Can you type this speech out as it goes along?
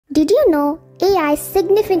Did you know AI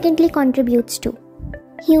significantly contributes to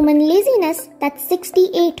human laziness, that's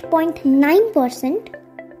 68.9%,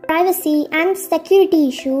 privacy and security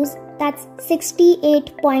issues, that's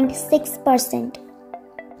 68.6%,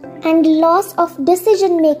 and loss of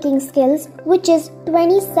decision-making skills, which is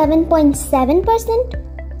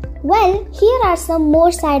 27.7%? Well, here are some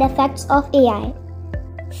more side effects of AI.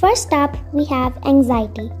 First up, we have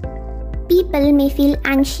anxiety. People may feel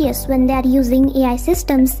anxious when they are using AI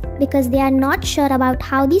systems because they are not sure about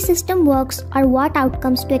how the system works or what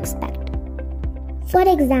outcomes to expect. For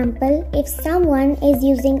example, if someone is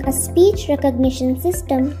using a speech recognition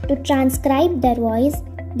system to transcribe their voice,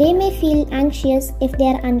 they may feel anxious if they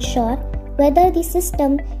are unsure whether the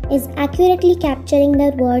system is accurately capturing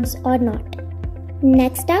their words or not.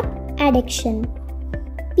 Next up, addiction.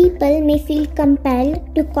 People may feel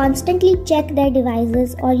compelled to constantly check their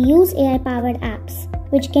devices or use AI-powered apps,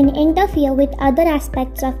 which can interfere with other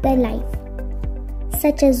aspects of their life,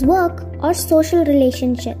 such as work or social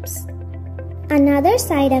relationships. Another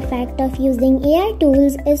side effect of using AI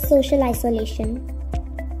tools is social isolation.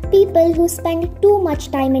 People who spend too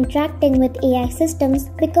much time interacting with AI systems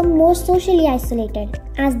become more socially isolated,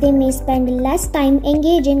 as they may spend less time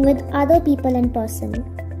engaging with other people in person.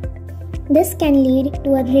 This can lead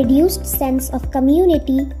to a reduced sense of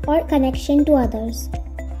community or connection to others.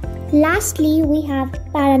 Lastly, we have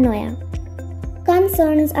paranoia.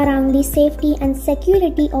 Concerns around the safety and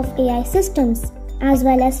security of AI systems, as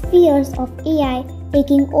well as fears of AI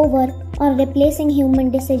taking over or replacing human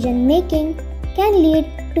decision making, can lead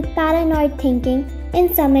to paranoid thinking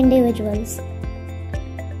in some individuals.